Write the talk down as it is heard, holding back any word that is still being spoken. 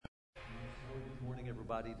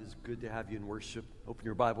Everybody, it is good to have you in worship. Open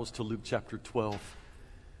your Bibles to Luke chapter 12.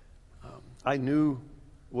 I knew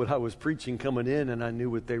what I was preaching coming in, and I knew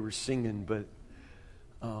what they were singing, but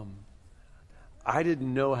I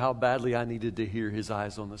didn't know how badly I needed to hear His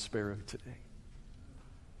eyes on the sparrow today.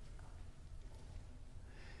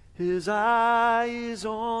 His eye is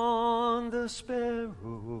on the sparrow,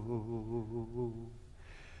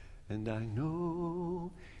 and I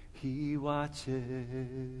know He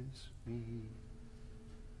watches me.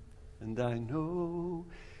 And I know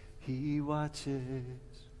He watches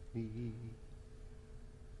me.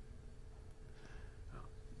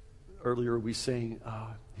 Earlier we sang,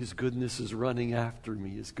 His goodness is running after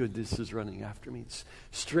me. His goodness is running after me. It's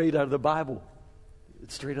straight out of the Bible.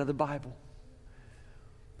 It's straight out of the Bible.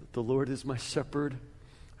 The Lord is my shepherd.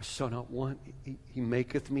 I shall not want. He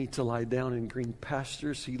maketh me to lie down in green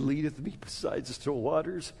pastures. He leadeth me beside the still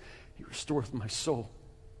waters. He restoreth my soul.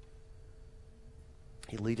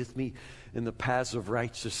 He leadeth me in the paths of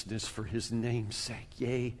righteousness for His name's sake.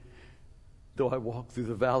 Yea, though I walk through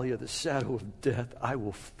the valley of the shadow of death, I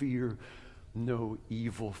will fear no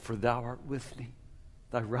evil, for Thou art with me.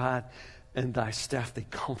 Thy rod and Thy staff, they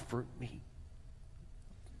comfort me.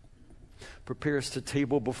 Preparest a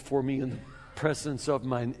table before me in the presence of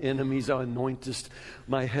mine enemies. Thou anointest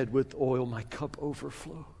my head with oil. My cup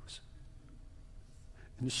overflows.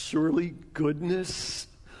 And surely goodness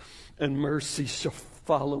and mercy shall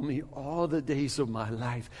follow me all the days of my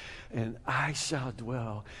life, and I shall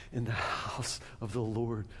dwell in the house of the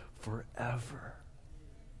Lord forever.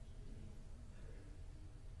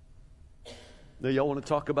 Now, y'all want to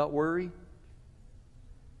talk about worry?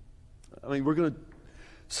 I mean, we're going to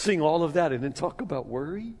sing all of that and then talk about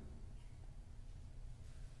worry?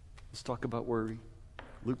 Let's talk about worry.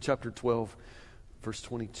 Luke chapter 12, verse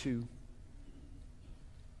 22.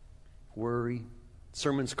 Worry.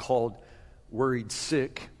 Sermon's called Worried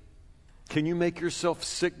Sick. Can you make yourself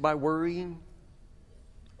sick by worrying?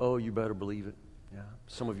 Oh, you better believe it. Yeah.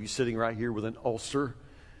 Some of you sitting right here with an ulcer,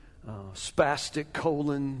 spastic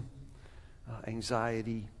colon,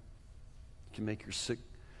 anxiety. You can make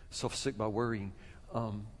yourself sick by worrying.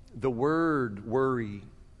 The word worry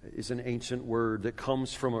is an ancient word that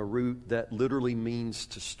comes from a root that literally means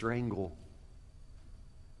to strangle.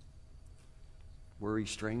 Worry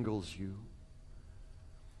strangles you.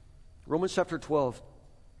 Romans chapter 12,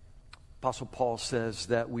 Apostle Paul says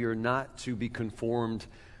that we are not to be conformed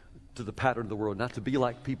to the pattern of the world, not to be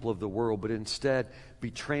like people of the world, but instead be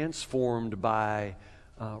transformed by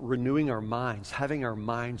renewing our minds, having our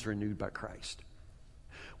minds renewed by Christ.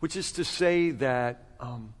 Which is to say that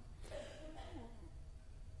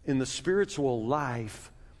in the spiritual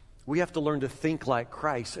life, we have to learn to think like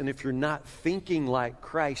Christ. And if you're not thinking like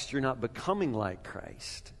Christ, you're not becoming like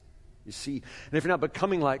Christ. You see, and if you're not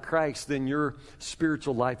becoming like Christ, then your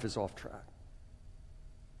spiritual life is off track.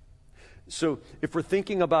 So if we're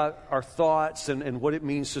thinking about our thoughts and what it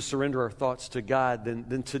means to surrender our thoughts to God,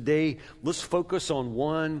 then today let's focus on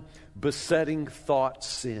one besetting thought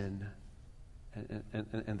sin,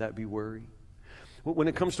 and that be worry. When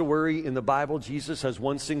it comes to worry in the Bible, Jesus has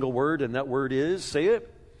one single word, and that word is, say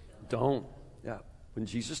it, don't. Yeah. When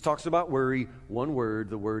Jesus talks about worry, one word,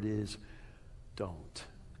 the word is don't.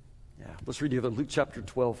 Yeah, let's read together Luke chapter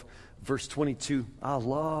 12, verse 22. I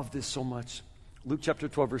love this so much. Luke chapter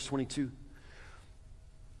 12, verse 22.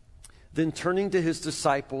 Then turning to His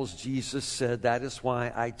disciples, Jesus said, that is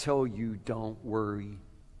why I tell you, don't worry.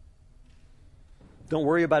 Don't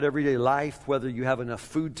worry about everyday life, whether you have enough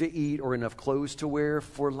food to eat or enough clothes to wear,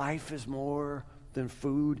 for life is more than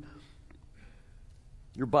food.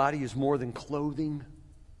 Your body is more than clothing.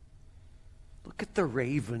 Look at the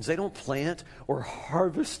ravens. They don't plant or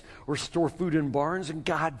harvest or store food in barns, and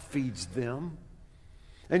God feeds them.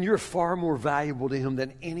 And you're far more valuable to Him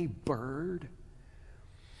than any bird.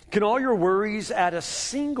 Can all your worries add a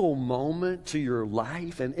single moment to your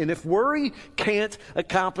life? And if worry can't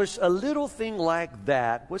accomplish a little thing like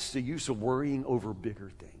that, what's the use of worrying over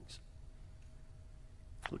bigger things?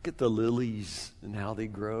 Look at the lilies and how they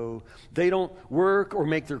grow. They don't work or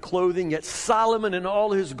make their clothing, yet Solomon in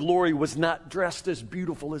all his glory was not dressed as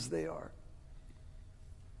beautiful as they are.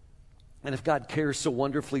 And if God cares so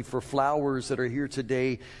wonderfully for flowers that are here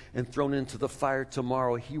today and thrown into the fire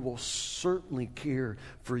tomorrow, He will certainly care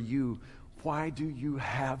for you. Why do you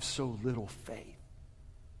have so little faith?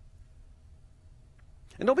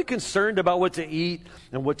 And don't be concerned about what to eat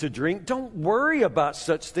and what to drink. Don't worry about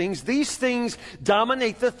such things. These things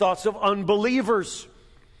dominate the thoughts of unbelievers.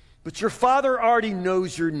 But your Father already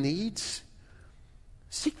knows your needs.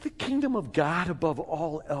 Seek the kingdom of God above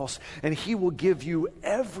all else, and He will give you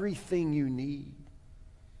everything you need.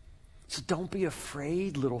 So don't be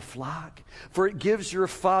afraid, little flock, for it gives your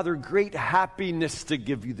Father great happiness to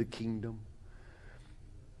give you the kingdom.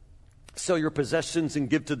 Sell your possessions and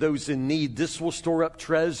give to those in need. This will store up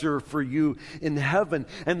treasure for you in heaven.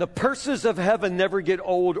 And the purses of heaven never get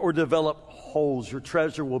old or develop holes. Your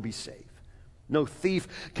treasure will be safe. No thief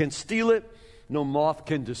can steal it. No moth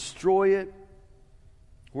can destroy it.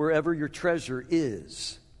 Wherever your treasure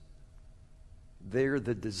is, there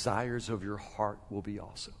the desires of your heart will be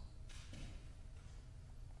also.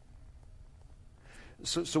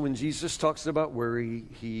 So when Jesus talks about worry,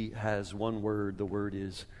 he has one word. The word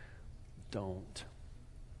is don't.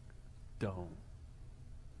 Don't.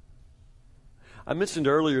 I mentioned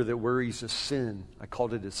earlier that worry is a sin. I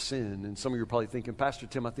called it a sin. And some of you are probably thinking, Pastor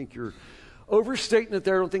Tim, I think you're overstating it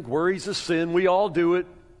there. I don't think worry's a sin. We all do it.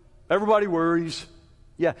 Everybody worries.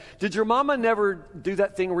 Yeah. Did your mama never do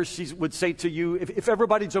that thing where she would say to you, if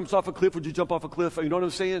everybody jumps off a cliff, would you jump off a cliff? You know what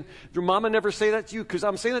I'm saying? Did your mama never say that to you? Because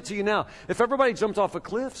I'm saying that to you now. If everybody jumped off a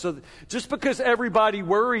cliff, so just because everybody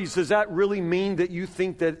worries, does that really mean that you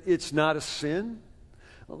think that it's not a sin?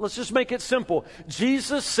 Let's just make it simple.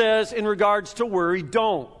 Jesus says in regards to worry,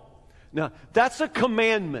 don't. Now, that's a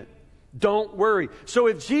commandment. Don't worry. So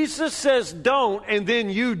if Jesus says don't and then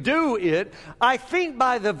you do it, I think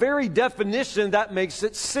by the very definition that makes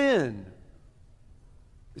it sin.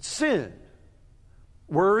 It's sin.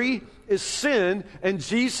 Worry is sin, and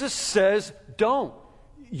Jesus says don't.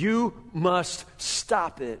 You must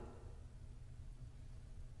stop it.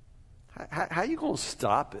 How are you going to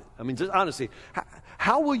stop it? I mean, just honestly,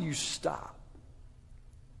 how will you stop?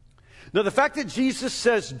 Now, the fact that Jesus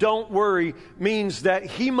says don't worry means that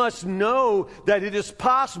he must know that it is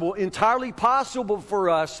possible, entirely possible for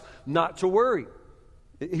us not to worry.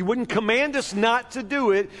 He wouldn't command us not to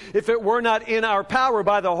do it if it were not in our power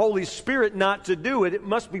by the Holy Spirit not to do it. It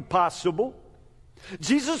must be possible.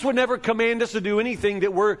 Jesus would never command us to do anything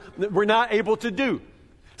that we're not able to do.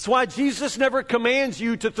 That's why Jesus never commands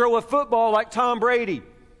you to throw a football like Tom Brady.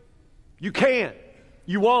 You can't.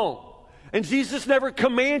 You won't. And Jesus never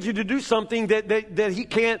commands you to do something that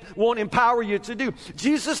he won't empower you to do.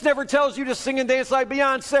 Jesus never tells you to sing and dance like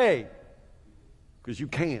Beyonce, because you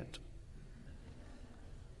can't.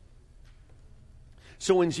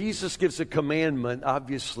 So when Jesus gives a commandment,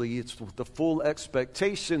 obviously it's with the full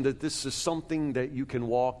expectation that this is something that you can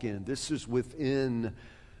walk in. This is within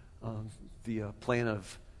the plan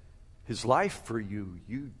of his life for you.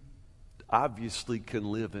 You obviously can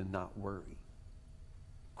live and not worry,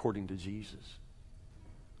 according to Jesus.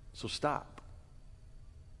 So stop.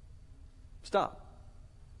 Stop.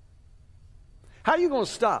 How are you going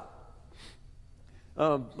to stop?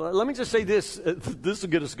 Let me just say this. This will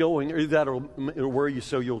get us going, or that'll worry you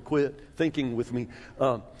so you'll quit thinking with me.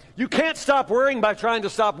 You can't stop worrying by trying to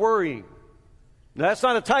stop worrying. Now, that's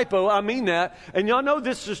not a typo. I mean that. And y'all know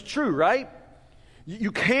this is true, right?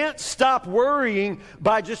 You can't stop worrying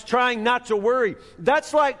by just trying not to worry.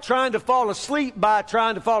 That's like trying to fall asleep by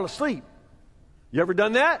trying to fall asleep. You ever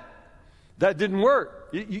done that? That didn't work.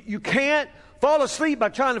 You can't fall asleep by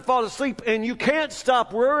trying to fall asleep, and you can't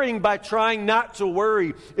stop worrying by trying not to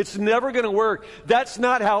worry. It's never going to work. That's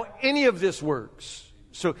not how any of this works.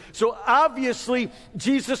 So obviously,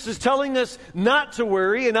 Jesus is telling us not to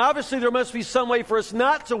worry, and obviously there must be some way for us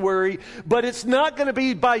not to worry, but it's not going to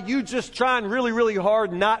be by you just trying really, really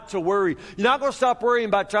hard not to worry. You're not going to stop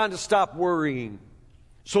worrying by trying to stop worrying.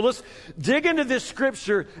 So let's dig into this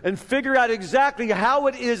scripture and figure out exactly how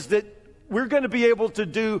it is that we're going to be able to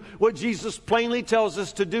do what Jesus plainly tells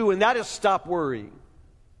us to do, and that is stop worrying.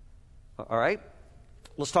 All right?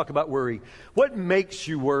 Let's talk about worry. What makes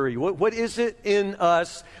you worry? What is it in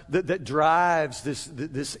us that drives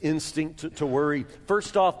this instinct to worry?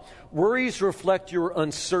 First off, worries reflect your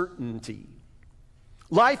uncertainty.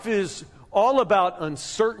 Life is all about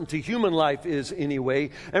uncertainty. Human life is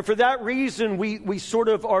anyway. And for that reason, we sort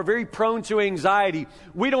of are very prone to anxiety.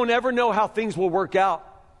 We don't ever know how things will work out.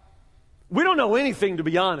 We don't know anything, to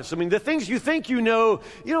be honest. I mean, the things you think you know,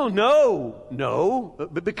 you don't know. No,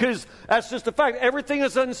 but because that's just a fact. Everything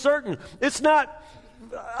is uncertain. It's not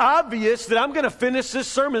obvious that I'm going to finish this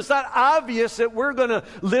sermon. It's not obvious that we're going to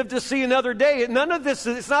live to see another day. None of this,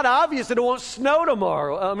 it's not obvious that it won't snow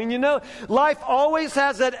tomorrow. I mean, you know, life always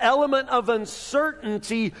has that element of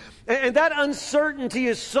uncertainty, and that uncertainty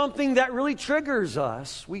is something that really triggers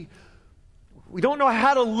us. We don't know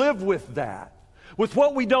how to live with that. With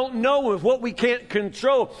what we don't know, with what we can't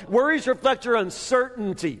control. Worries reflect your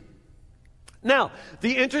uncertainty. Now,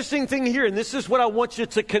 the interesting thing here, and this is what I want you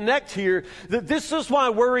to connect here, that this is why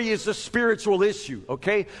worry is a spiritual issue,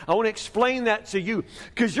 okay? I want to explain that to you.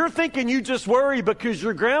 Because you're thinking you just worry because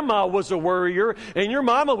your grandma was a worrier and your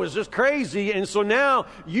mama was just crazy, and so now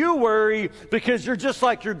you worry because you're just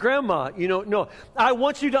like your grandma. No, I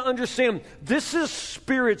want you to understand this is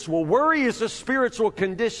spiritual. Worry is a spiritual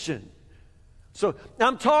condition. So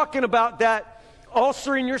I'm talking about that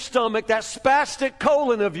ulcer in your stomach, that spastic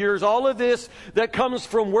colon of yours, all of this that comes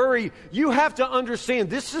from worry. You have to understand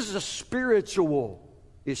this is a spiritual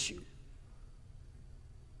issue.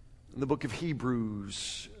 In the book of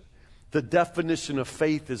Hebrews, the definition of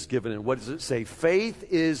faith is given. And what does it say? Faith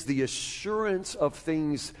is the assurance of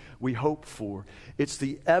things we hope for. It's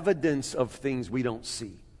the evidence of things we don't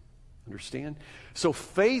see. Understand? So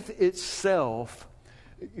faith itself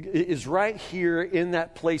is right here in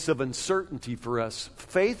that place of uncertainty for us.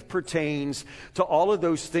 Faith pertains to all of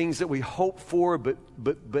those things that we hope for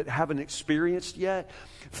but haven't experienced yet.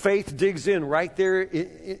 Faith digs in right there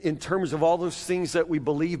in terms of all those things that we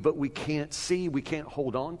believe but we can't see, we can't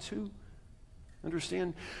hold on to.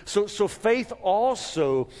 Understand? So faith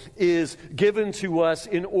also is given to us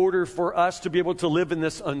in order for us to be able to live in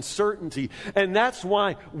this uncertainty. And that's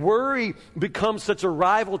why worry becomes such a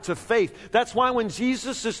rival to faith. That's why when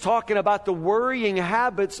Jesus is talking about the worrying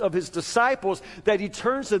habits of his disciples, that he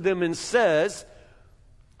turns to them and says,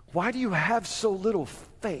 "Why do you have so little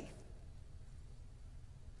faith?"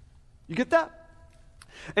 You get that?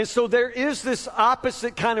 And so there is this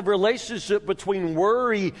opposite kind of relationship between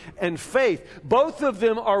worry and faith. Both of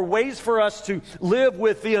them are ways for us to live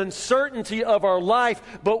with the uncertainty of our life,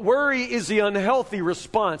 but worry is the unhealthy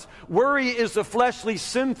response. Worry is the fleshly,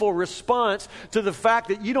 sinful response to the fact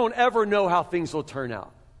that you don't ever know how things will turn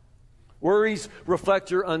out. Worries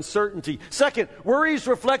reflect your uncertainty. Second, worries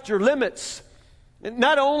reflect your limits.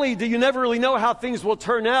 Not only do you never really know how things will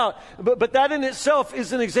turn out, but that in itself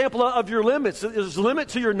is an example of your limits. There's a limit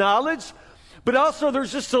to your knowledge, but also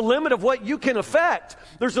there's just a limit of what you can affect.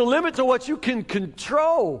 There's a limit to what you can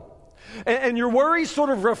control. And your worries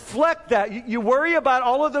sort of reflect that. You worry about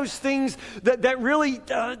all of those things that really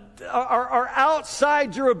are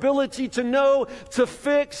outside your ability to know, to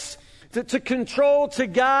fix, to control, to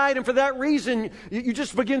guide. And for that reason, you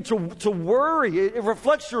just begin to worry. It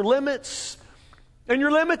reflects your limits. And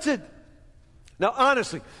you're limited. Now,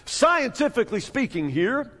 honestly, scientifically speaking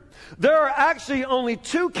here, there are actually only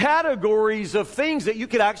two categories of things that you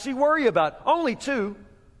could actually worry about. Only two.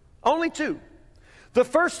 Only two. The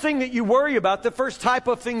first thing that you worry about, the first type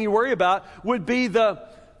of thing you worry about, would be the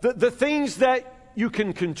things that you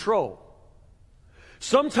can control.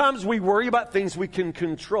 Sometimes we worry about things we can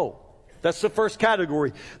control. That's the first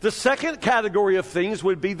category. The second category of things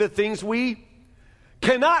would be the things we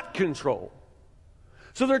cannot control.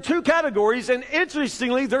 So there are two categories, and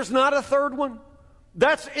interestingly, there's not a third one.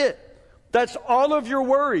 That's it. That's all of your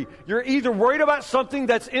worry. You're either worried about something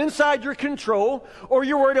that's inside your control, or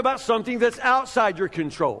you're worried about something that's outside your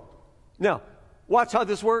control. Now, watch how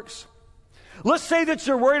this works. Let's say that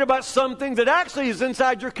you're worried about something that actually is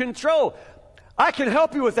inside your control. I can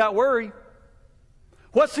help you with that worry.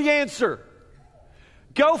 What's the answer?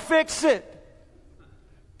 Go fix it.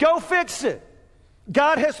 Go fix it.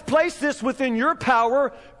 God has placed this within your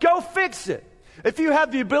power. Go fix it. If you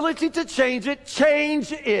have the ability to change it,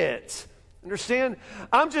 change it. Understand?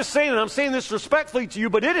 I'm just saying, and I'm saying this respectfully to you,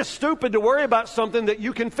 but it is stupid to worry about something that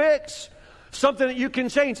you can fix, something that you can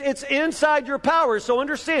change. It's inside your power. So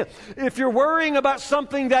understand, if you're worrying about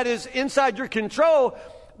something that is inside your control,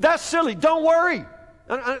 that's silly. Don't worry.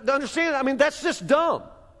 Understand? I mean, that's just dumb.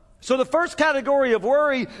 So the first category of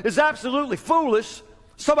worry is absolutely foolish.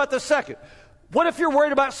 So about the second. What if you're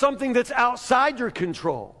worried about something that's outside your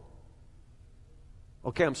control?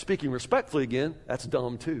 Okay, I'm speaking respectfully again. That's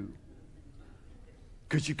dumb too.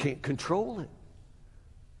 Because you can't control it.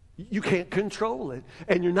 You can't control it.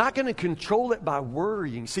 And you're not going to control it by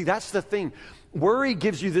worrying. See, that's the thing. Worry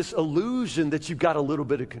gives you this illusion that you've got a little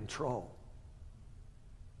bit of control.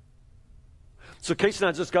 So Casey and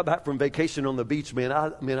I just got back from vacation on the beach, man. I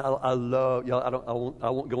love y'all. I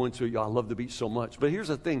won't go into it, y'all. I love the beach so much. But here's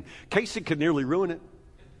the thing: Casey could nearly ruin it.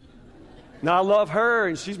 Now I love her,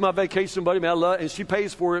 and she's my vacation buddy. Man, and she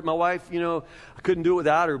pays for it. My wife, I couldn't do it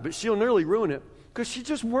without her. But she'll nearly ruin it because she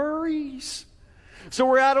just worries. So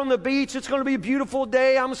we're out on the beach. It's going to be a beautiful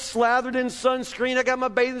day. I'm slathered in sunscreen. I got my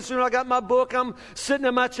bathing suit. I got my book. I'm sitting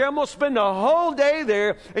in my chair. I'm going to spend the whole day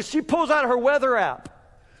there. And she pulls out her weather app.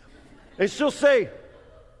 And she'll say,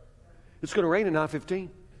 "It's going to rain at 9:15.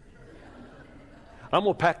 I'm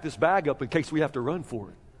going to pack this bag up in case we have to run for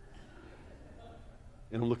it."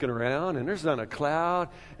 And I'm looking around, and there's not a cloud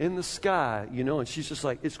in the sky, you know. And she's just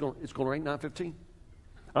like, it's going to rain 9:15.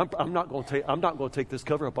 I'm not going to take this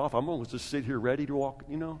cover up off. I'm going to just sit here ready to walk,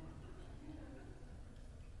 you know.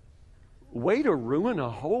 Way to ruin a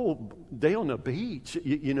whole day on the beach,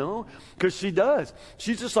 you know, because she does.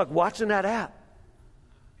 She's just like watching that app.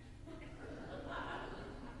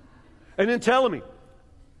 And then telling me,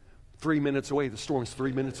 3 minutes away, the storm's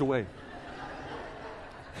 3 minutes away.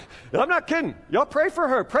 I'm not kidding. Y'all pray for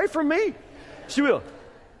her. Pray for me. She will.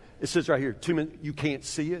 It says right here, 2 minutes. You can't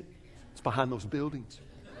see it. It's behind those buildings.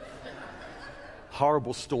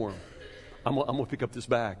 Horrible storm. I'm going to pick up this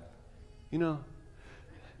bag. You know.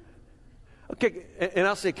 Okay, and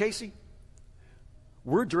I'll say, Casey,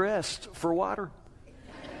 we're dressed for water.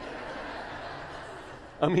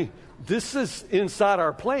 I mean, this is inside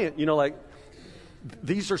our plant. You know, like,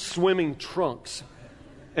 these are swimming trunks.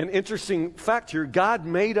 An interesting fact here, God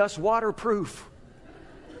made us waterproof.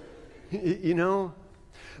 You know?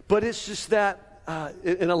 But it's just that,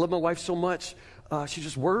 and I love my wife so much, she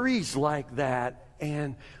just worries like that.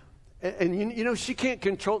 And you know, she can't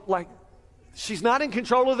control, like, she's not in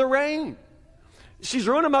control of the rain. She's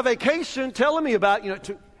ruining my vacation, telling me about, you know,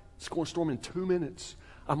 it's going to storm in 2 minutes.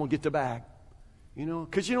 I'm going to get the bag. You know,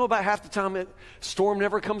 because you know about half the time storm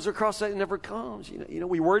never comes across that, it never comes. You know,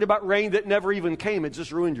 we worried about rain that never even came. It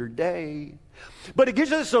just ruined your day. But it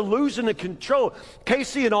gives us this illusion of control.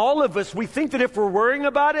 Casey and all of us, we think that if we're worrying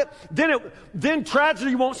about it, then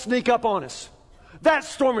tragedy won't sneak up on us. That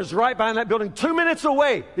storm is right behind that building, 2 minutes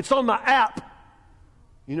away. It's on my app.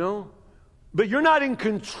 You know? But you're not in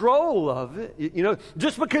control of it. You know,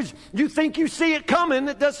 just because you think you see it coming,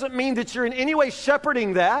 it doesn't mean that you're in any way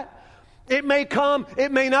shepherding that. It may come,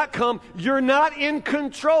 it may not come. You're not in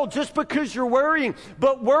control just because you're worrying.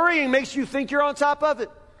 But worrying makes you think you're on top of it.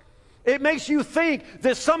 It makes you think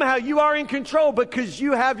that somehow you are in control because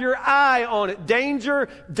you have your eye on it. Danger,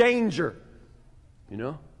 danger. You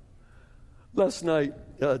know? Last night,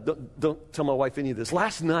 don't tell my wife any of this.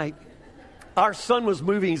 Last night, our son was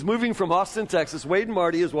moving. He's moving from Austin, Texas. Wade and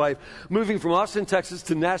Marty, his wife, moving from Austin, Texas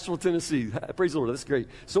to Nashville, Tennessee. Praise the Lord. That's great.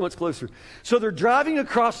 So much closer. So they're driving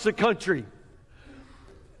across the country.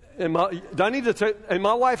 And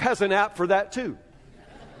my wife has an app for that too.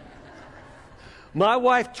 My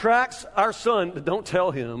wife tracks our son. Don't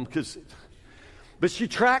tell him, but she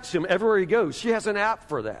tracks him everywhere he goes. She has an app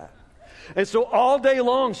for that. And so all day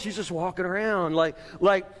long, she's just walking around, like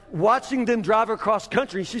watching them drive across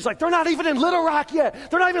country. She's like, they're not even in Little Rock yet.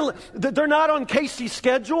 They're not on Casey's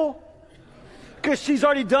schedule. Because she's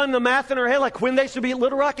already done the math in her head, like when they should be at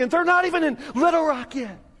Little Rock. And they're not even in Little Rock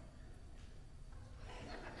yet.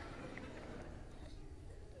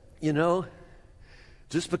 You know,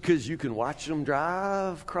 just because you can watch them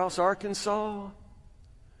drive across Arkansas,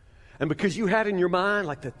 and because you had in your mind,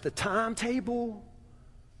 like the timetable,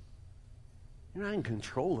 you're not in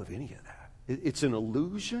control of any of that. It's an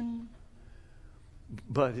illusion,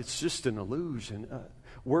 but it's just an illusion.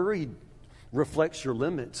 Worry reflects your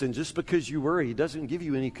limits, and just because you worry, it doesn't give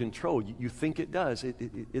you any control. You think it does.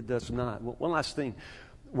 It does not. One last thing.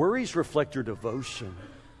 Worries reflect your devotion.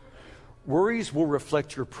 Worries will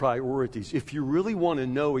reflect your priorities. If you really want to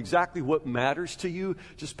know exactly what matters to you,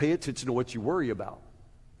 just pay attention to what you worry about.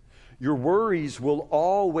 Your worries will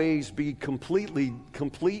always be completely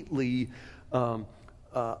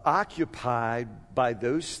occupied by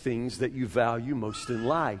those things that you value most in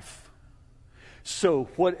life. So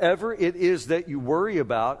whatever it is that you worry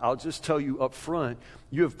about, I'll just tell you up front,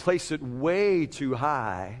 you have placed it way too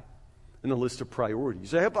high in the list of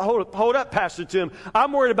priorities. Hold up, Pastor Tim.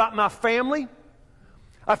 I'm worried about my family.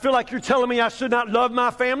 I feel like you're telling me I should not love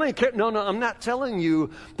my family. No, I'm not telling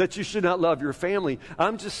you that you should not love your family.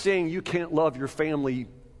 I'm just saying you can't love your family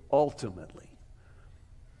ultimately.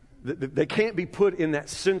 They can't be put in that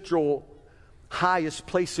central, highest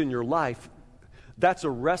place in your life. That's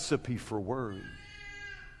a recipe for worry. Do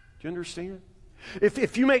you understand?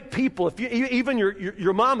 If you make people, even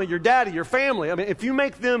your mama, your daddy, your family, I mean, if you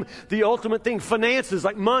make them the ultimate thing, finances,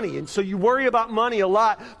 like money, and so you worry about money a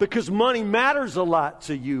lot because money matters a lot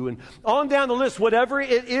to you, and on down the list, whatever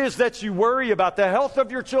it is that you worry about, the health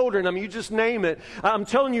of your children, I mean, you just name it. I'm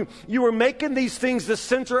telling you, you are making these things the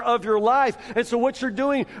center of your life, and so what you're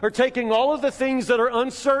doing are taking all of the things that are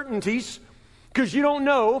uncertainties, because you don't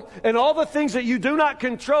know, and all the things that you do not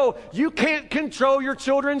control. You can't control your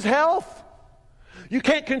children's health. You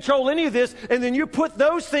can't control any of this, and then you put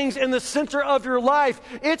those things in the center of your life.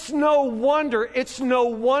 It's no wonder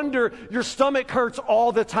your stomach hurts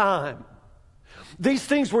all the time. These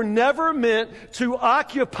things were never meant to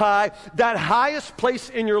occupy that highest place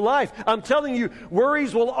in your life. I'm telling you,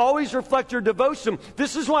 worries will always reflect your devotion.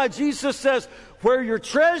 This is why Jesus says, where your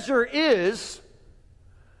treasure is,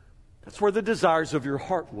 that's where the desires of your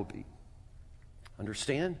heart will be.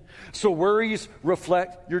 Understand? So worries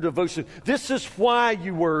reflect your devotion. This is why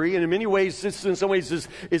you worry, and in many ways, this in some ways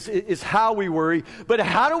is how we worry. But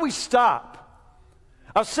how do we stop?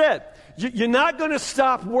 I've said, you're not going to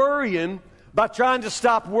stop worrying by trying to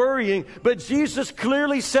stop worrying, but Jesus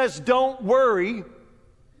clearly says don't worry.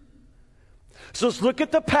 So let's look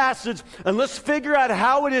at the passage and let's figure out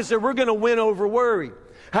how it is that we're going to win over worry.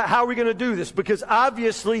 How are we going to do this? Because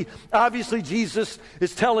obviously Jesus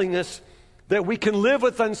is telling us that we can live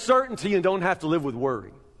with uncertainty and don't have to live with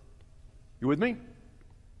worry. You with me?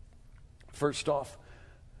 First off,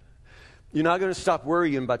 you're not going to stop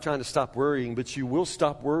worrying by trying to stop worrying, but you will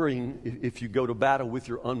stop worrying if you go to battle with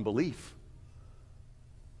your unbelief.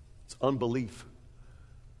 It's unbelief.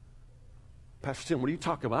 Pastor Tim, what are you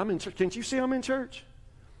talking about? I'm in church. Can't you see I'm in church?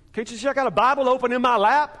 Can't you see I got a Bible open in my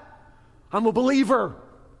lap? I'm a believer.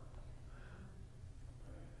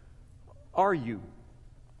 Are you?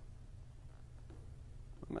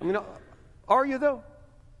 I mean, are you though?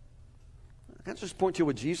 I can't just point to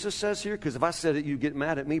what Jesus says here, because if I said it, you'd get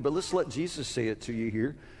mad at me. But let's let Jesus say it to you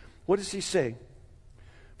here. What does he say?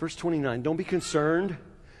 Verse 29, don't be concerned.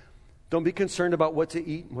 Don't be concerned about what to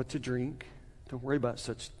eat and what to drink. Don't worry about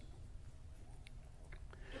such.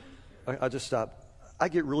 I just stop. I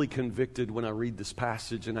get really convicted when I read this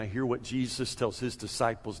passage and I hear what Jesus tells his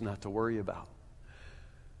disciples not to worry about.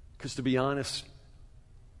 Because to be honest,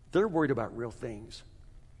 they're worried about real things.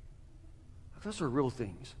 Those are real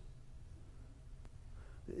things.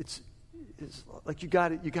 It's like you got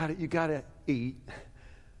to eat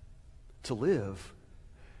to live.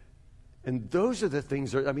 And those are the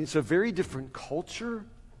things that, it's a very different culture.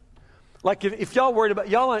 Like if y'all worried about,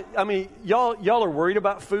 y'all are worried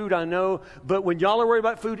about food, I know, but when y'all are worried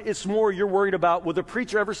about food, it's more you're worried about, will the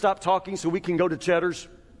preacher ever stop talking so we can go to Cheddar's?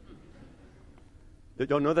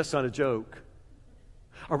 Y'all know that's not a joke.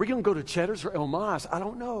 Are we going to go to Cheddar's or El Mas? I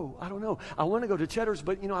don't know. I want to go to Cheddar's,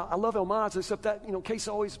 but, I love El Mas, except that, case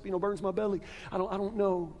always, burns my belly. I don't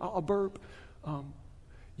know. I'll burp.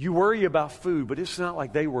 You worry about food, but it's not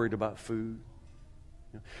like they worried about food.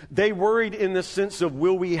 They worried in the sense of,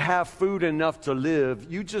 will we have food enough to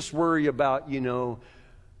live? You just worry about,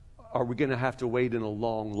 are we going to have to wait in a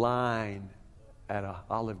long line at an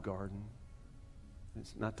Olive Garden?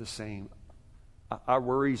 It's not the same. Our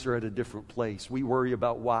worries are at a different place. We worry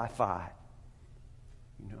about Wi-Fi.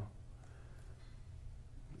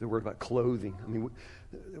 They're worried about clothing.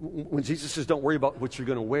 When Jesus says don't worry about what you're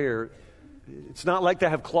going to wear, it's not like they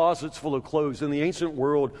have closets full of clothes. In the ancient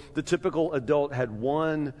world, the typical adult had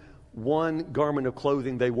one garment of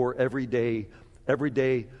clothing they wore every day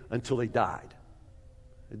until they died.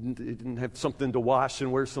 They didn't have something to wash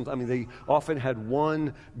and wear something. They often had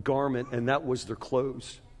one garment, and that was their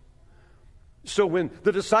clothes. So when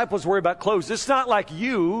the disciples worry about clothes, it's not like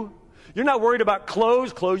you're not worried about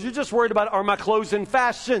clothes. You're just worried about, are my clothes in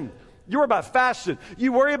fashion? You worry about fashion.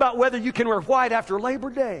 You worry about whether you can wear white after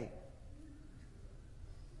Labor Day.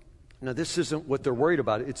 Now, this isn't what they're worried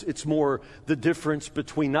about. It's more the difference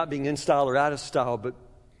between not being in style or out of style,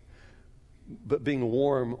 but being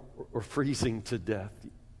warm or freezing to death,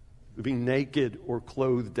 being naked or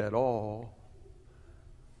clothed at all.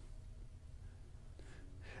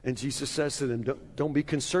 And Jesus says to them, don't be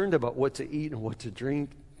concerned about what to eat and what to drink.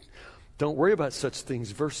 Don't worry about such things.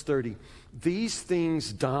 Verse 30, these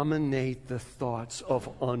things dominate the thoughts of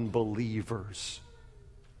unbelievers.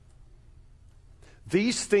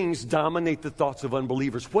 These things dominate the thoughts of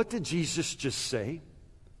unbelievers. What did Jesus just say?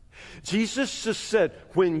 Jesus just said,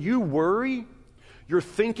 when you worry, you're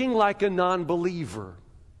thinking like a non-believer.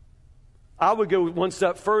 I would go one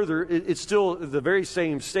step further. It's still the very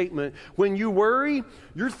same statement. When you worry,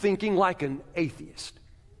 you're thinking like an atheist.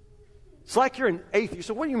 It's like you're an atheist.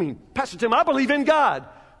 So what do you mean? Pastor Tim, I believe in God.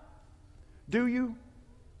 Do you?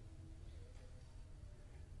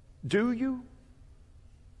 Do you?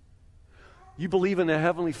 You believe in a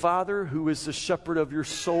Heavenly Father who is the shepherd of your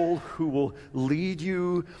soul, who will lead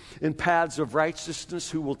you in paths of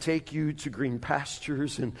righteousness, who will take you to green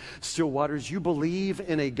pastures and still waters. You believe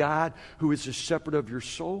in a God who is the shepherd of your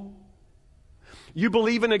soul. You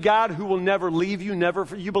believe in a God who will never leave you,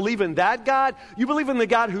 you believe in that God. You believe in the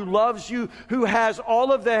God who loves you, who has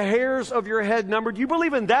all of the hairs of your head numbered. You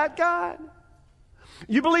believe in that God?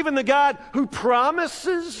 You believe in the God who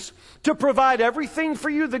promises to provide everything for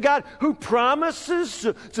you, the God who promises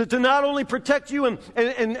to not only protect you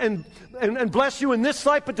and bless you in this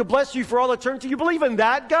life, but to bless you for all eternity. You believe in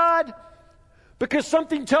that God? Because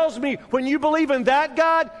something tells me when you believe in that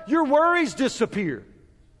God, your worries disappear.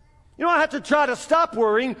 You don't have to try to stop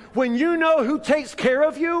worrying when you know who takes care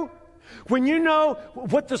of you, when you know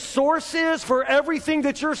what the source is for everything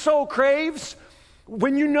that your soul craves.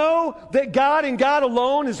 When you know that God and God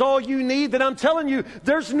alone is all you need, then I'm telling you,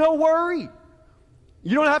 there's no worry.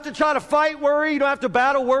 You don't have to try to fight worry. You don't have to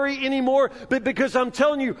battle worry anymore. But because I'm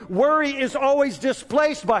telling you, worry is always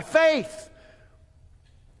displaced by faith.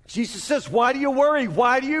 Jesus says, why do you worry?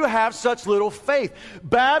 Why do you have such little faith?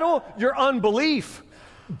 Battle your unbelief.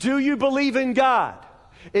 Do you believe in God?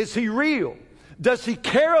 Is He real? Does He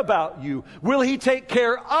care about you? Will He take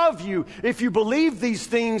care of you? If you believe these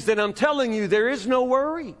things, then I'm telling you, there is no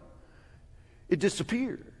worry. It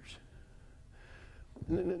disappears.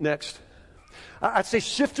 Next, I'd say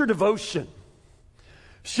shift your devotion.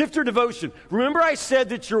 Shift your devotion. Remember I said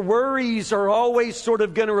that your worries are always sort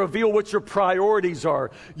of going to reveal what your priorities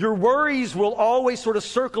are. Your worries will always sort of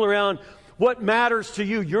circle around what matters to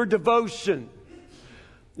you, your devotion.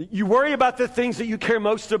 You worry about the things that you care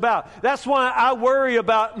most about. That's why I worry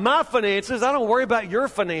about my finances. I don't worry about your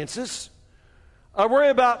finances. I worry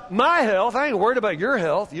about my health. I ain't worried about your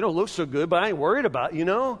health. You don't look so good, but I ain't worried about,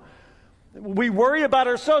 We worry about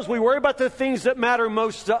ourselves. We worry about the things that matter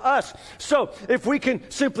most to us. So if we can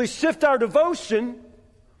simply shift our devotion,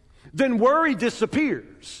 then worry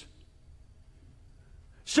disappears.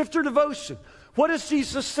 Shift your devotion. What does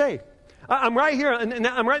Jesus say? I'm right here, and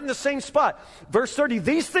I'm right in the same spot. Verse 30,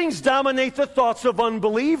 these things dominate the thoughts of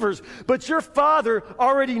unbelievers, but your Father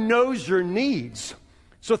already knows your needs.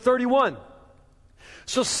 So 31,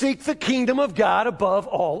 so seek the kingdom of God above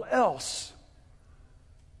all else.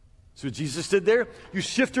 So what Jesus did there, you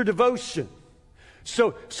shift your devotion.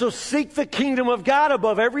 So seek the kingdom of God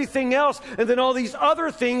above everything else, and then all these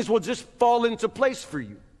other things will just fall into place for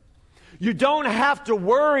you. You don't have to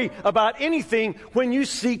worry about anything when you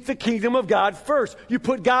seek the kingdom of God first. You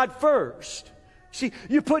put God first. See,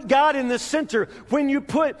 you put God in the center. When you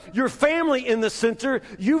put your family in the center,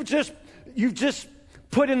 you've just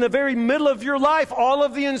put in the very middle of your life all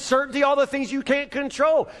of the uncertainty, all the things you can't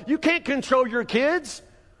control. You can't control your kids.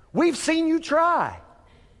 We've seen you try.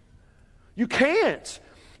 You can't.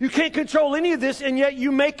 You can't control any of this, and yet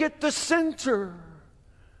you make it the center.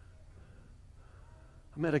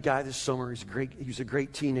 I met a guy this summer. He was a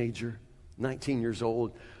great teenager, 19 years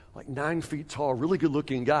old, like 9 feet tall, really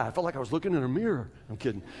good-looking guy. I felt like I was looking in a mirror. I'm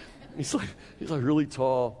kidding. He's like really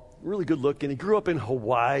tall, really good-looking. He grew up in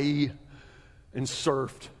Hawaii and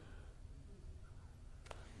surfed.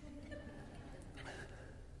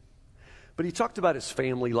 But he talked about his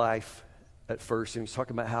family life at first, and he was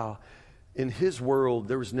talking about how in his world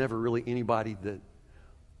there was never really anybody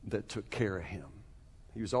that took care of him.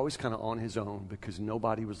 He was always kind of on his own because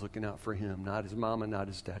nobody was looking out for him. Not his mama, not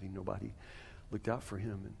his daddy. Nobody looked out for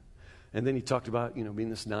him. And then he talked about, being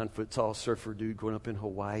this 9-foot-tall surfer dude growing up in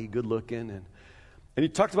Hawaii, good looking. And he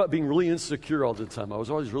talked about being really insecure all the time. I was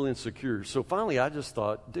always really insecure. So finally I just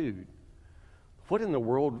thought, dude, what in the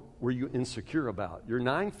world were you insecure about? You're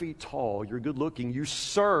 9 feet tall. You're good looking. You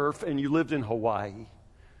surf and you lived in Hawaii.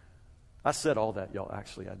 I said all that, y'all.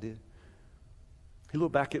 Actually, I did. He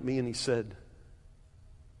looked back at me and he said,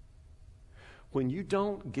 when you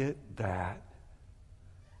don't get that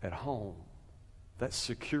at home, that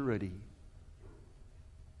security,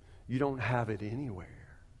 you don't have it anywhere.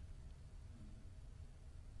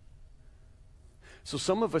 So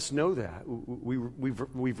some of us know that.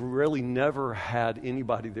 We've really never had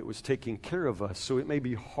anybody that was taking care of us. So it may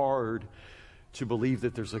be hard to believe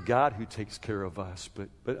that there's a God who takes care of us. But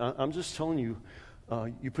I'm just telling you,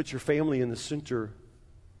 you put your family in the center.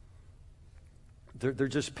 They're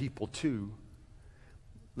just people too.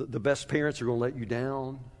 The best parents are going to let you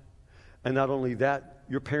down. And not only that,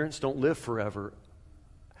 your parents don't live forever.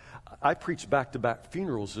 I preached back-to-back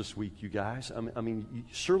funerals this week, you guys. I mean,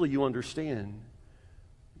 surely you understand.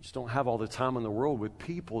 You just don't have all the time in the world with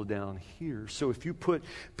people down here. So if you put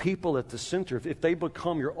people at the center, if they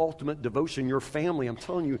become your ultimate devotion, your family, I'm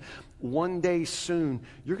telling you, one day soon,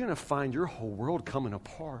 you're going to find your whole world coming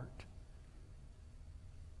apart.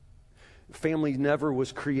 Family never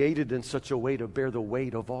was created in such a way to bear the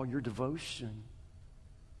weight of all your devotion.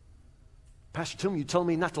 Pastor Tim, you telling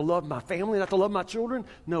me not to love my family, not to love my children?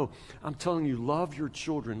 No, I'm telling you, love your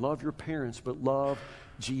children, love your parents, but love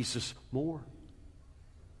Jesus more.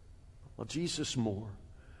 Love Jesus more.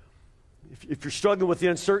 If you're struggling with the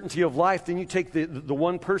uncertainty of life, then you take the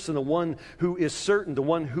one person, the one who is certain, the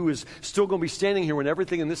one who is still going to be standing here when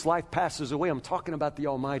everything in this life passes away. I'm talking about the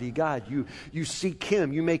Almighty God. You seek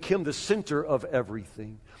Him. You make Him the center of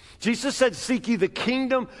everything. Jesus said, seek ye the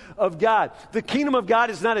kingdom of God. The kingdom of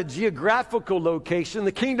God is not a geographical location.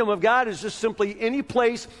 The kingdom of God is just simply any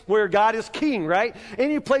place where God is king, right?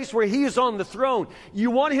 Any place where He is on the throne.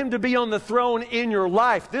 You want Him to be on the throne in your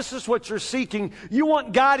life. This is what you're seeking. You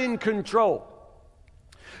want God in control.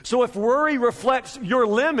 So if worry reflects your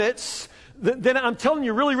limits, then I'm telling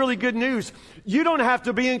you really, really good news. You don't have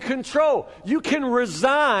to be in control. You can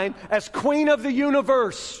resign as queen of the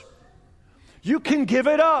universe. You can give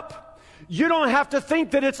it up. You don't have to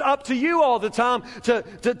think that it's up to you all the time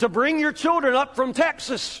to bring your children up from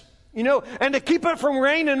Texas, and to keep it from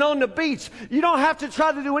raining on the beach. You don't have to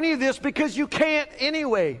try to do any of this because you can't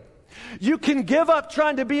anyway. You can give up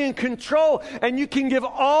trying to be in control, and you can give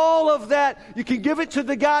all of that, you can give it to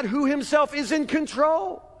the God who Himself is in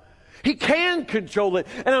control. He can control it.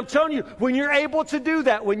 And I'm telling you, when you're able to do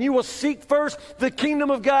that, when you will seek first the kingdom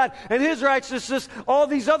of God and His righteousness, all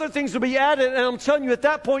these other things will be added. And I'm telling you, at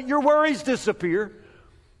that point, your worries disappear.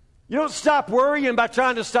 You don't stop worrying by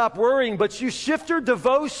trying to stop worrying, but you shift your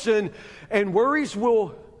devotion and worries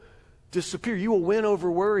will disappear. You will win over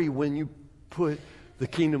worry when you put the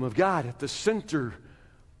kingdom of God at the center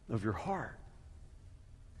of your heart.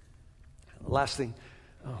 Last thing,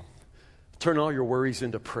 turn all your worries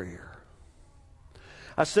into prayer.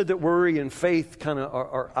 I said that worry and faith kind of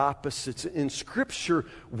are opposites. In Scripture,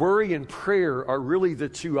 worry and prayer are really the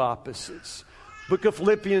two opposites. Book of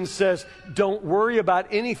Philippians says, don't worry about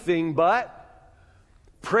anything, but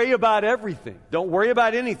pray about everything. Don't worry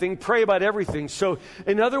about anything, pray about everything. So,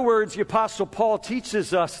 in other words, the Apostle Paul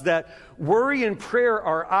teaches us that worry and prayer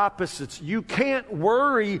are opposites. You can't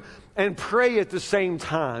worry and pray at the same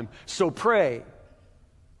time, so pray.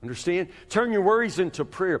 Understand? Turn your worries into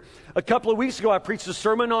prayer. A couple of weeks ago, I preached a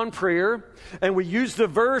sermon on prayer, and we used the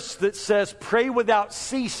verse that says, pray without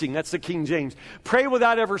ceasing. That's the King James. Pray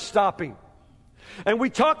without ever stopping. And we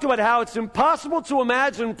talked about how it's impossible to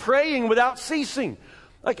imagine praying without ceasing.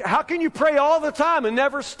 Like, how can you pray all the time and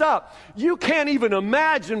never stop? You can't even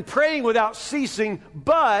imagine praying without ceasing,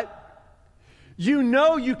 but you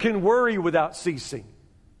know you can worry without ceasing.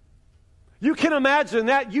 You can imagine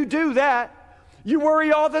that. You do that. You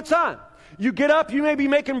worry all the time. You get up, you may be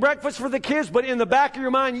making breakfast for the kids, but in the back of your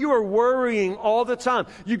mind, you are worrying all the time.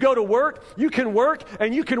 You go to work, you can work,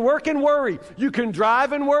 and you can work and worry. You can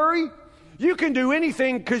drive and worry. You can do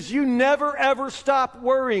anything because you never, ever stop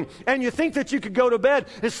worrying. And you think that you could go to bed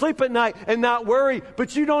and sleep at night and not worry,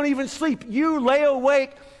 but you don't even sleep. You lay awake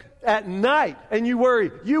at night and you worry.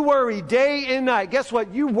 You worry day and night. Guess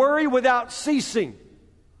what? You worry without ceasing.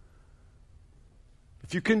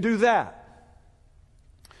 If you can do that,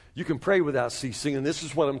 you can pray without ceasing, and this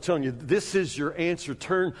is what I'm telling you. This is your answer.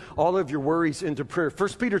 Turn all of your worries into prayer. 1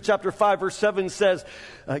 Peter chapter 5, verse 7 says,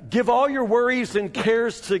 give all your worries and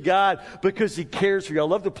cares to God because He cares for you. I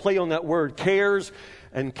love to play on that word, cares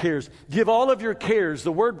and cares. Give all of your cares.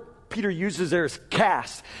 The word Peter uses there is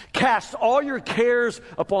cast. Cast all your cares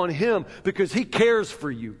upon Him because He cares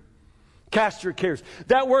for you. Cast your cares.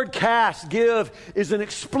 That word cast, give, is an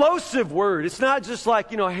explosive word. It's not just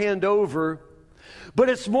like, hand over. But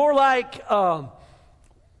it's more like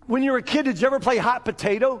when you were a kid, did you ever play hot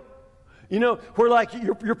potato? Where like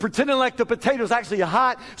you're pretending like the potato's actually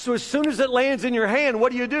hot. So as soon as it lands in your hand,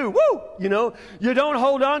 what do? Woo! You don't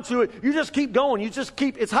hold on to it. You just keep going.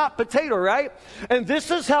 It's hot potato, right? And this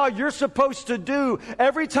is how you're supposed to do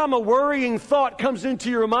every time a worrying thought comes into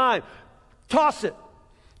your mind. Toss it.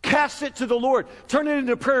 Cast it to the Lord. Turn it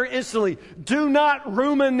into prayer instantly. Do not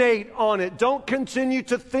ruminate on it. Don't continue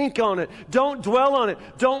to think on it. Don't dwell on it.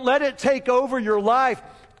 Don't let it take over your life.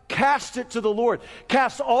 Cast it to the Lord.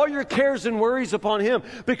 Cast all your cares and worries upon Him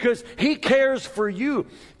because He cares for you.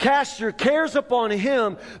 Cast your cares upon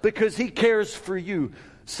Him because He cares for you.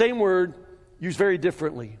 Same word, used very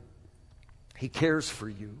differently. He cares for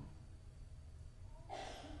you. What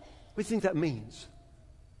do you think that means?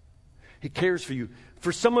 He cares for you.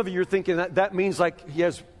 For some of you, you're thinking that means like He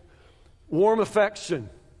has warm affection.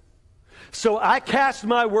 So I cast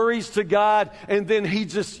my worries to God, and then He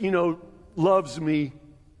just, loves me.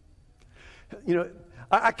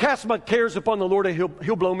 I cast my cares upon the Lord, and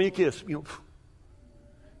He'll blow me a kiss.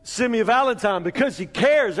 Send me a Valentine because He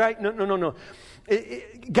cares, right? No.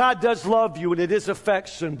 God does love you, and it is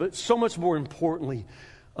affection, but so much more importantly,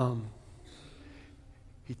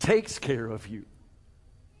 He takes care of you.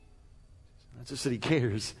 Not just that He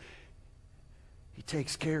cares. He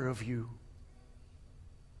takes care of you.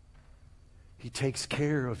 He takes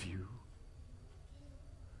care of you.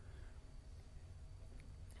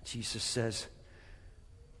 Jesus says,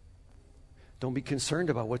 don't be concerned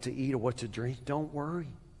about what to eat or what to drink. Don't worry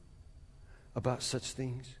about such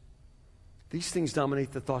things. These things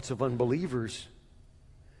dominate the thoughts of unbelievers.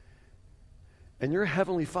 And your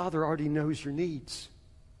Heavenly Father already knows your needs.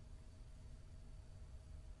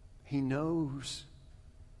 He knows.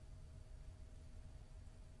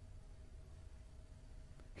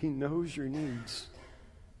 He knows your needs.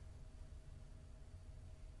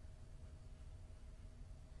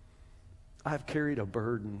 I've carried a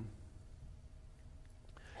burden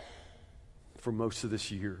for most of this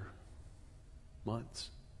year, months.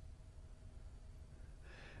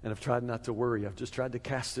 And I've tried not to worry. I've just tried to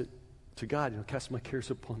cast it to God. Cast my cares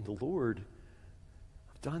upon the Lord.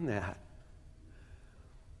 I've done that.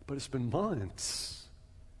 But it's been months.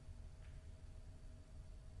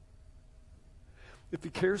 If He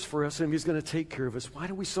cares for us and if He's going to take care of us, why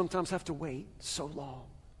do we sometimes have to wait so long?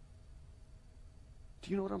 Do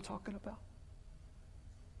you know what I'm talking about?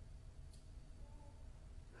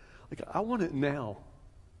 Like, I want it now.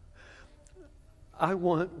 I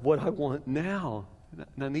want what I want now.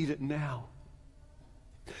 And I need it now.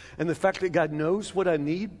 And the fact that God knows what I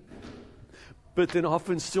need, but then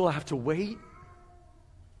often still I have to wait.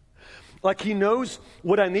 Like He knows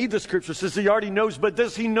what I need, the Scripture says He already knows, but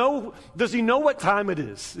does He know what time it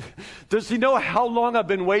is? Does He know how long I've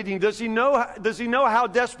been waiting? Does He know how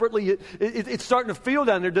desperately it's starting to feel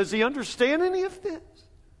down there? Does He understand any of this?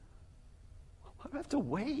 I have to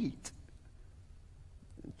wait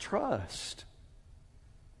and trust.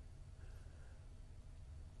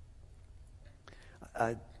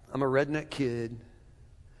 I'm a redneck kid.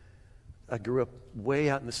 I grew up way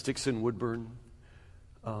out in the sticks in Woodburn.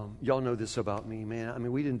 Y'all know this about me, man. I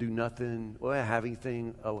mean, we didn't do nothing. We didn't have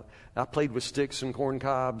anything. I played with sticks and corn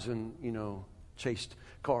cobs and, chased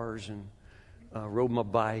cars and rode my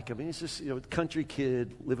bike. I mean, it's just, country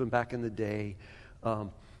kid living back in the day.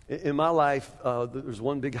 In my life, there's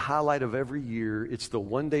one big highlight of every year. It's the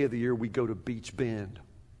one day of the year we go to Beach Bend.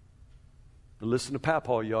 Listen to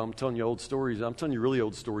Papaw, y'all. I'm telling you old stories. I'm telling you really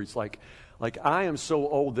old stories. Like I am so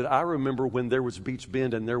old that I remember when there was Beach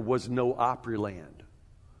Bend and there was no Opryland.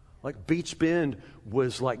 Like Beach Bend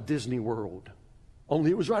was like Disney World.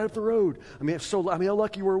 Only it was right up the road. I mean, how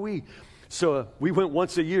lucky were we? So we went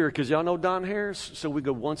once a year because y'all know Don Harris. So we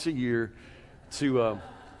go once a year to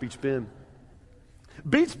Beach Bend.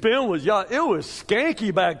 Beach Bend was, it was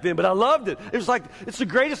skanky back then, but I loved it. It was like, it's the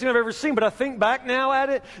greatest thing I've ever seen, but I think back now at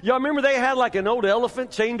it, y'all remember they had like an old elephant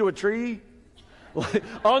chained to a tree? Like,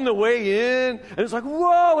 on the way in, and it's like,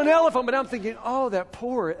 whoa, an elephant, but I'm thinking, oh, that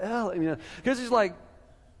poor elephant, because he's like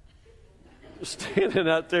standing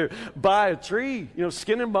out there by a tree,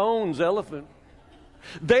 skin and bones elephant.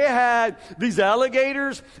 They had these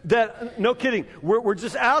alligators that, no kidding, were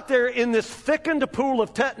just out there in this thickened pool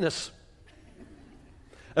of tetanus.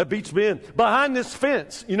 At Beach Bend, behind this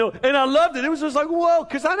fence, and I loved it. It was just like, whoa,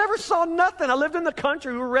 because I never saw nothing. I lived in the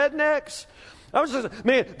country. We were rednecks. I was just,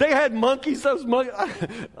 man, they had monkeys. Those monkeys.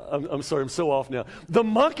 I'm sorry, I'm so off now. The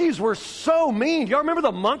monkeys were so mean. Y'all remember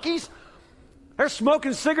the monkeys? They're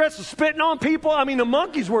smoking cigarettes and spitting on people. I mean, the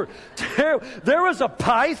monkeys were terrible. There was a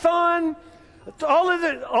python.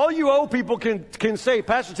 All you old people can say,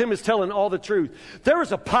 Pastor Tim is telling all the truth. There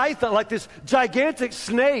was a python, like this gigantic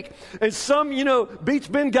snake, and some,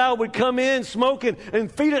 Beach Bend guy would come in smoking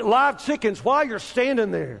and feed it live chickens while you're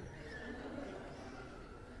standing there.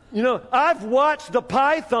 I've watched the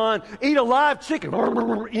python eat a live chicken,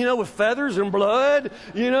 with feathers and blood,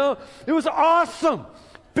 It was awesome.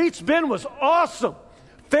 Beach Bend was awesome.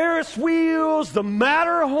 Ferris wheels, the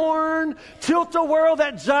Matterhorn, Tilt-A-Whirl,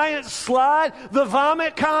 that giant slide, the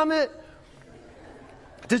Vomit Comet.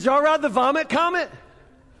 Did y'all ride the Vomit Comet?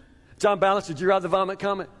 John Balance, did you ride the Vomit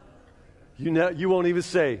Comet? You won't even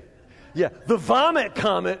say. Yeah, the Vomit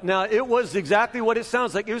Comet. Now, it was exactly what it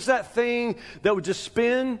sounds like. It was that thing that would just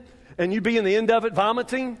spin, and you'd be in the end of it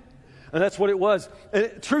vomiting. And that's what it was.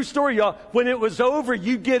 And true story, y'all. When it was over,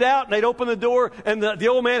 you'd get out, and they'd open the door, and the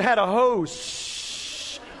old man had a hose.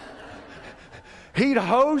 He'd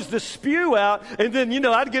hose the spew out, and then,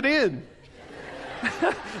 I'd get in.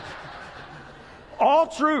 All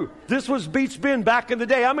true. This was Beach Bend back in the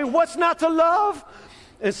day. I mean, what's not to love?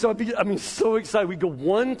 And so, so excited. We go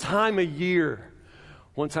one time a year.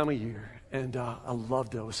 And I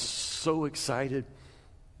loved it. I was so excited.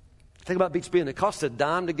 Think about Beach Bend. It cost a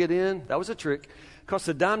dime to get in. That was a trick. It cost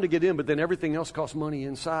a dime to get in, but then everything else cost money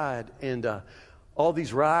inside. And all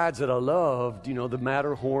these rides that I loved, the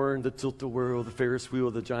Matterhorn, the Tilt-A-Whirl, the Ferris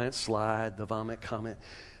wheel, the giant slide, the Vomit Comet.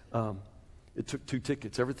 It took 2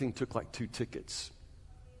 tickets. Everything took like 2 tickets.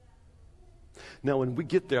 Now, when we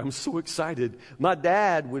get there, I'm so excited. My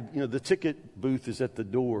dad would, the ticket booth is at the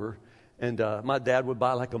door, and my dad would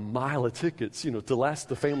buy like a mile of tickets, to last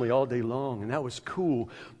the family all day long, and that was cool.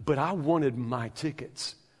 But I wanted my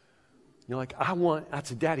tickets. I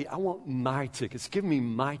said, Daddy, I want my tickets. Give me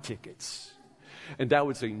my tickets. And Dad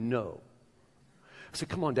would say, no. I said,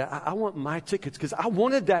 come on, Dad, I want my tickets, because I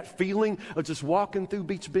wanted that feeling of just walking through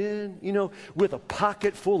Beach Bend, with a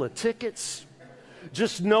pocket full of tickets.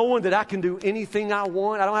 Just knowing that I can do anything I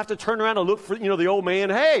want. I don't have to turn around and look for, the old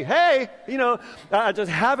man. Hey, I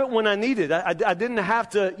just have it when I need it. I didn't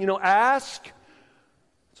have to, ask.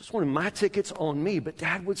 I just wanted my tickets on me. But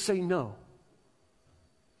Dad would say no.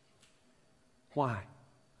 Why?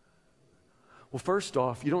 Well, first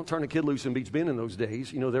off, you don't turn a kid loose in Beach Bend in those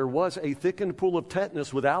days. There was a thickened pool of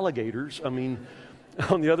tetanus with alligators. On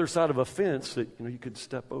the other side of a fence that, you could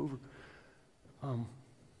step over.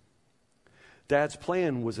 Dad's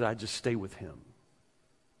plan was that I'd just stay with him.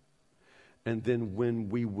 And then when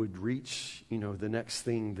we would reach, the next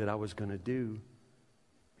thing that I was going to do,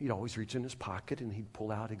 he'd always reach in his pocket and he'd pull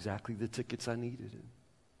out exactly the tickets I needed.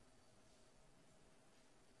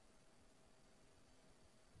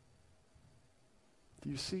 Do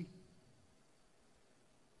you see?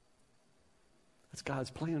 That's God's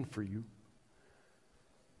plan for you.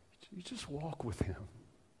 You just walk with him.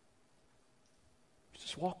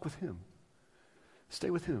 Just walk with him. Stay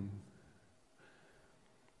with him.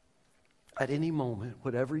 At any moment,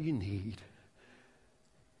 whatever you need,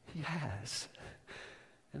 he has.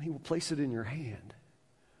 And he will place it in your hand.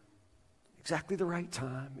 Exactly the right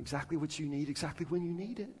time, exactly what you need, exactly when you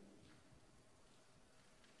need it.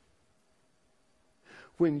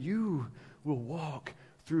 When you will walk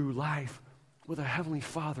through life with a Heavenly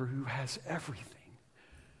Father who has everything,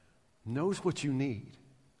 knows what you need,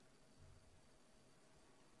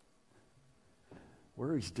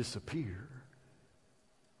 worries disappear.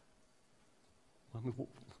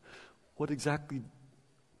 What exactly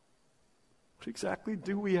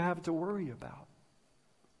do we have to worry about?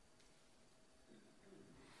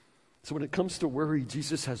 So when it comes to worry,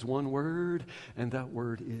 Jesus has one word, and that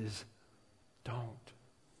word is don't.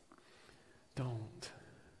 Don't.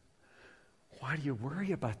 Why do you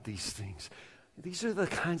worry about these things? These are the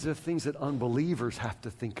kinds of things that unbelievers have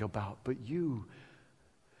to think about. But you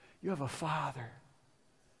have a Father.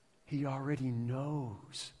 He already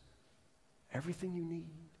knows everything you need.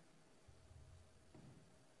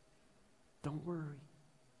 Don't worry.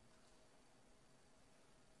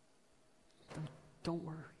 Don't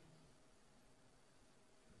worry.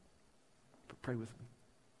 But pray with me.